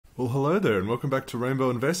Well, hello there and welcome back to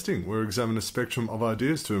Rainbow Investing, where we examine a spectrum of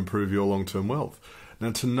ideas to improve your long-term wealth.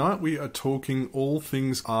 Now tonight we are talking all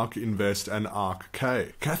things ARK Invest and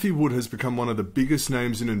ARKK. Cathie Wood has become one of the biggest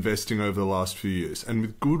names in investing over the last few years, and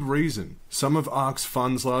with good reason. Some of ARK's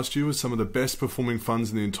funds last year were some of the best performing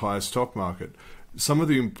funds in the entire stock market. Some of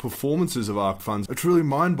the performances of ARK funds are truly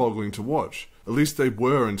mind-boggling to watch. At least they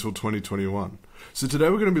were until 2021. So today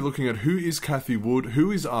we're going to be looking at who is Cathie Wood,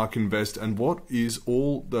 who is ARK Invest, and what is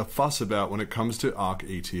all the fuss about when it comes to ARK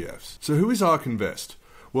ETFs. So who is ARK Invest?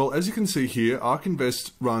 Well, as you can see here, ARK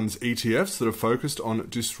Invest runs ETFs that are focused on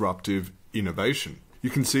disruptive innovation. You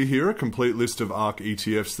can see here a complete list of ARK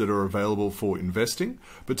ETFs that are available for investing,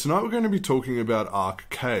 but tonight we're going to be talking about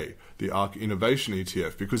ARKK, the ARK Innovation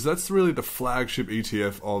ETF, because that's really the flagship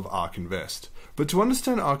ETF of ARK Invest. But to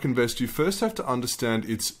understand ARK Invest, you first have to understand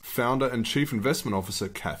its founder and chief investment officer,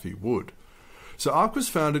 Cathie Wood. So ARK was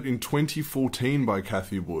founded in 2014 by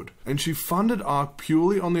Cathie Wood, and she funded ARK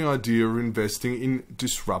purely on the idea of investing in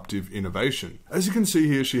disruptive innovation. As you can see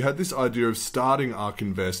here, she had this idea of starting ARK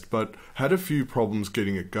Invest, but had a few problems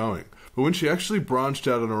getting it going. But when she actually branched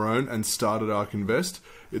out on her own and started ARK Invest,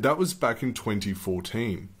 that was back in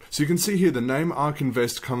 2014. So you can see here the name ARK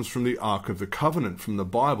Invest comes from the Ark of the Covenant from the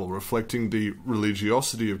Bible, reflecting the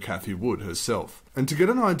religiosity of Cathie Wood herself. And to get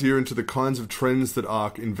an idea into the kinds of trends that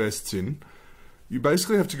ARK invests in, you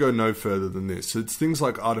basically have to go no further than this. It's things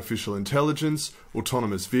like artificial intelligence,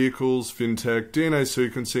 autonomous vehicles, fintech, DNA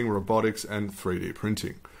sequencing, robotics, and 3D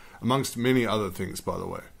printing, amongst many other things, by the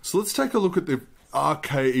way. So let's take a look at the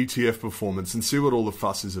ARKK ETF performance and see what all the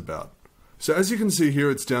fuss is about. So as you can see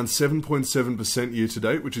here, it's down 7.7% year to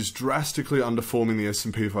date, which is drastically underperforming the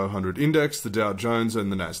S&P 500 index, the Dow Jones,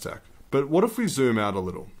 and the Nasdaq. But what if we zoom out a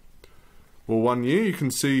little? Well, 1 year, you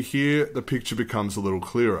can see here the picture becomes a little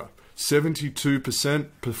clearer. 72%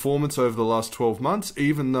 performance over the last 12 months,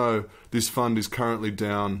 even though this fund is currently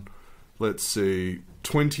down, let's see,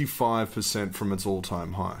 25% from its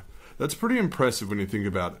all-time high. That's pretty impressive when you think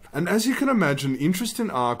about it. And as you can imagine, interest in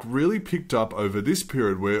ARK really picked up over this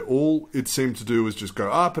period where all it seemed to do was just go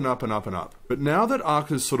up and up and up and up. But now that ARK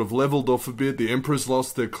has sort of leveled off a bit, the emperor's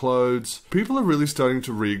lost their clothes, people are really starting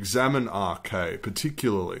to re-examine ARKK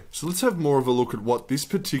particularly. So let's have more of a look at what this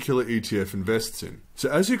particular ETF invests in. So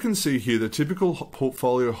as you can see here, the typical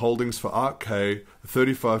portfolio holdings for ARKK are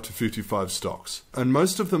 35 to 55 stocks. And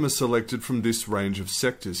most of them are selected from this range of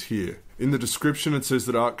sectors here. In the description, it says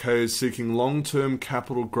that ARKK is seeking long-term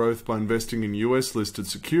capital growth by investing in US-listed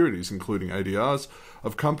securities, including ADRs,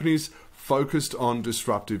 of companies focused on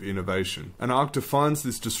disruptive innovation. And ARK defines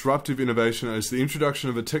this disruptive innovation as the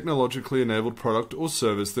introduction of a technologically enabled product or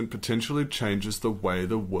service that potentially changes the way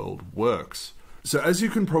the world works. So as you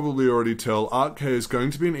can probably already tell, ARKK is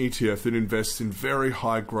going to be an ETF that invests in very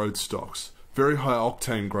high growth stocks. Very high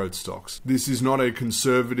octane growth stocks. This is not a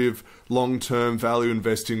conservative, long-term value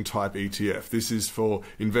investing type ETF. This is for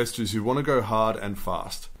investors who want to go hard and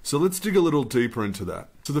fast. So let's dig a little deeper into that.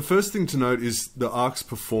 So the first thing to note is the ARK's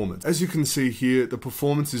performance. As you can see here, the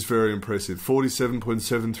performance is very impressive.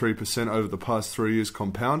 47.73% over the past 3 years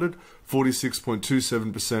compounded,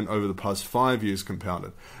 46.27% over the past 5 years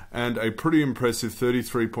compounded, and a pretty impressive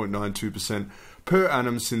 33.92% per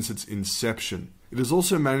annum since its inception. It has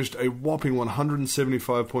also managed a whopping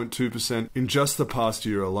 175.2% in just the past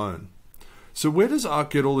year alone. So where does ARK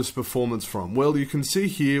get all this performance from? Well, you can see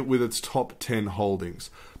here with its top 10 holdings.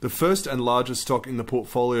 The first and largest stock in the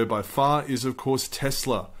portfolio by far is, of course,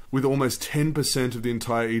 Tesla, with almost 10% of the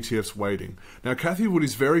entire ETF's weighting. Now, Cathie Wood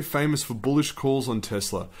is very famous for bullish calls on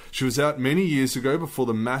Tesla. She was out many years ago before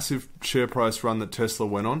the massive share price run that Tesla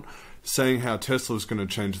went on, saying how Tesla was going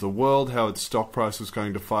to change the world, how its stock price was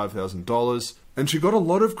going to $5,000. And she got a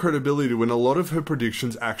lot of credibility when a lot of her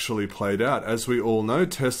predictions actually played out. As we all know,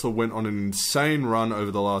 Tesla went on an insane run over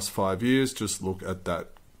the last 5 years. Just look at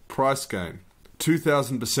that price gain.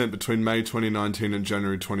 2,000% between May 2019 and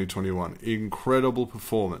January 2021. Incredible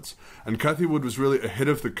performance. And Cathie Wood was really ahead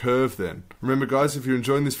of the curve then. Remember guys, if you're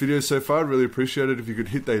enjoying this video so far, I'd really appreciate it if you could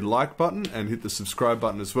hit the like button and hit the subscribe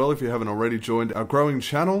button as well if you haven't already joined our growing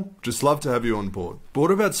channel. Just love to have you on board. But what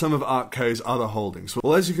about some of ARKK's other holdings?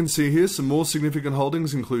 Well, as you can see here, some more significant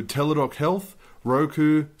holdings include Teladoc Health,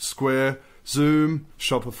 Roku, Square, Zoom,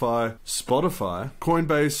 Shopify, Spotify,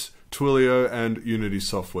 Coinbase, Twilio, and Unity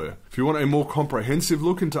Software. If you want a more comprehensive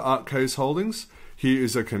look into ARKK's holdings, here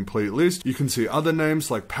is a complete list. You can see other names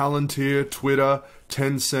like Palantir, Twitter,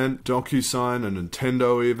 Tencent, DocuSign, and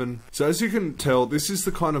Nintendo even. So as you can tell, this is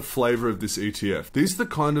the kind of flavor of this ETF. These are the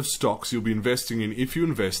kind of stocks you'll be investing in if you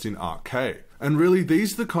invest in ARKK. And really,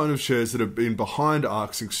 these are the kind of shares that have been behind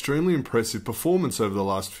ARK's extremely impressive performance over the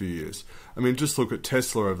last few years. I mean, just look at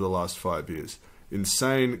Tesla over the last 5 years.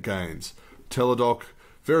 Insane gains. Teladoc,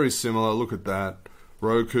 very similar, look at that.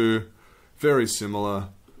 Roku, very similar.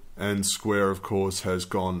 And Square, of course, has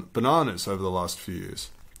gone bananas over the last few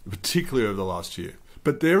years, particularly over the last year.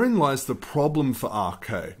 But therein lies the problem for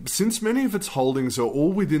ARKK. Since many of its holdings are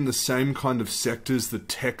all within the same kind of sectors, the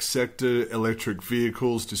tech sector, electric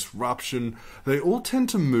vehicles, disruption, they all tend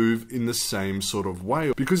to move in the same sort of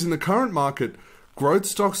way. Because in the current market, growth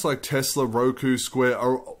stocks like Tesla, Roku, Square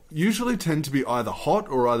usually tend to be either hot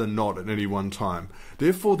or either not at any one time.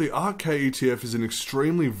 Therefore, the ARKK ETF is an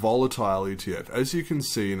extremely volatile ETF, as you can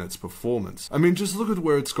see in its performance. I mean, just look at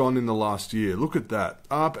where it's gone in the last year. Look at that,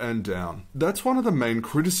 up and down. That's one of the main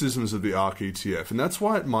criticisms of the ARK ETF, and that's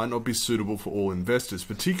why it might not be suitable for all investors,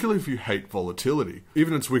 particularly if you hate volatility.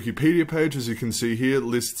 Even its Wikipedia page, as you can see here,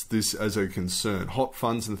 lists this as a concern. Hot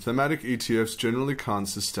funds and thematic ETFs generally can't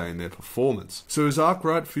sustain their performance. So is ARK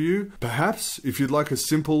right for you? Perhaps, if you'd like a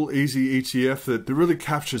simple, easy ETF that really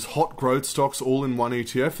captures hot growth stocks all in one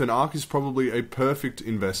ETF, then ARK is probably a perfect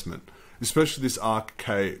investment, especially this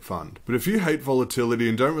ARKK fund. But if you hate volatility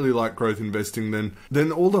and don't really like growth investing,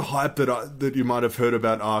 then all the hype that you might have heard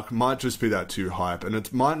about ARK might just be that too hype, and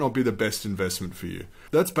it might not be the best investment for you.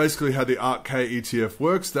 That's basically how the ARKK ETF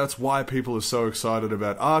works. That's why people are so excited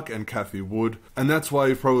about ARK and Cathie Wood, and that's why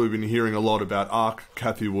you've probably been hearing a lot about ARK,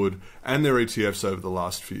 Cathie Wood, and their ETFs over the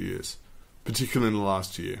last few years, particularly in the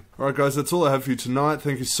last year. Alright guys, that's all I have for you tonight.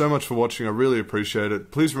 Thank you so much for watching, I really appreciate it.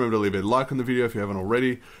 Please remember to leave a like on the video if you haven't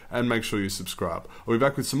already, and make sure you subscribe. I'll be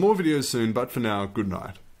back with some more videos soon, but for now, good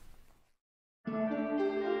night.